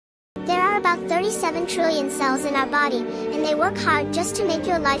about 37 trillion cells in our body, and they work hard just to make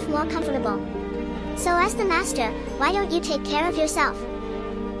your life more comfortable. So as the master, why don't you take care of yourself?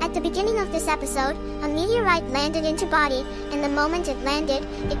 At the beginning of this episode, a meteorite landed into body, and the moment it landed,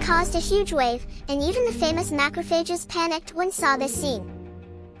 it caused a huge wave, and even the famous macrophages panicked when saw this scene.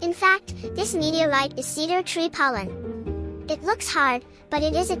 In fact, this meteorite is cedar tree pollen. It looks hard, but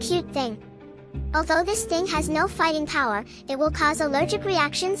it is a cute thing. Although this thing has no fighting power, it will cause allergic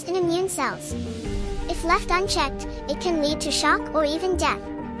reactions in immune cells. If left unchecked, it can lead to shock or even death.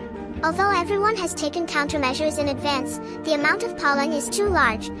 Although everyone has taken countermeasures in advance, the amount of pollen is too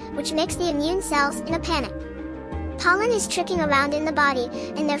large, which makes the immune cells in a panic. Pollen is tricking around in the body,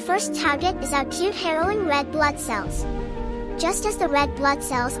 and their first target is our cute harrowing red blood cells. Just as the red blood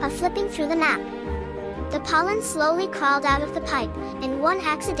cells are flipping through the map, the pollen slowly crawled out of the pipe, and one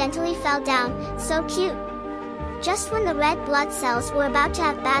accidentally fell down. So cute! Just when the red blood cells were about to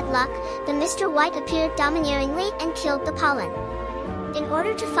have bad luck, the Mr. White appeared domineeringly and killed the pollen. In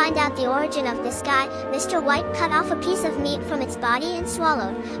order to find out the origin of this guy, Mr. White cut off a piece of meat from its body and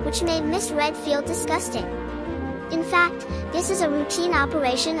swallowed, which made Miss Red feel disgusting. In fact, this is a routine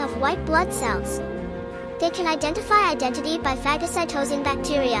operation of white blood cells. They can identify identity by phagocytosing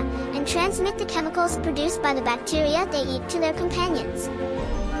bacteria, and transmit the chemicals produced by the bacteria they eat to their companions.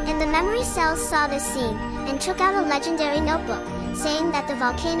 And the memory cells saw this scene, and took out a legendary notebook, saying that the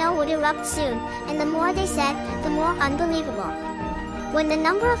volcano would erupt soon, and the more they said, the more unbelievable. When the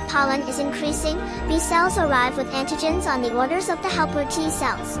number of pollen is increasing, B cells arrive with antigens on the orders of the helper T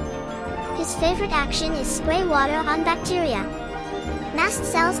cells. His favorite action is spray water on bacteria. Mast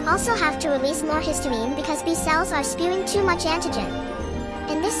cells also have to release more histamine because B cells are spewing too much antigen.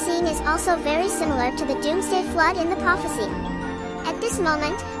 And this scene is also very similar to the doomsday flood in the prophecy. At this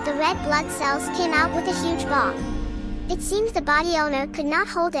moment, the red blood cells came out with a huge ball. It seemed the body owner could not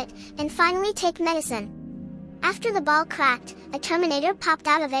hold it, and finally take medicine. After the ball cracked, a Terminator popped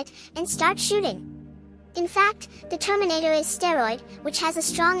out of it, and started shooting. In fact, the Terminator is steroid, which has a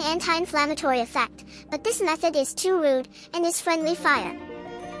strong anti-inflammatory effect, but this method is too rude, and is friendly fire.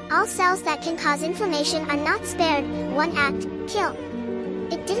 All cells that can cause inflammation are not spared. One act, kill.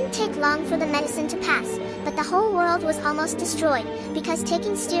 It didn't take long for the medicine to pass, but the whole world was almost destroyed, because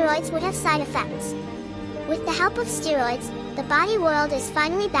taking steroids would have side effects. With the help of steroids, the body world is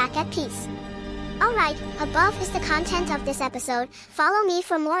finally back at peace. Alright, above is the content of this episode. Follow me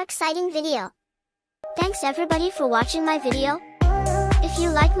for more exciting video. Thanks everybody for watching my video. If you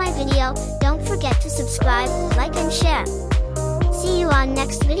like my video, don't forget to subscribe, like and share. See you on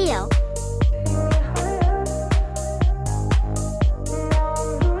next video.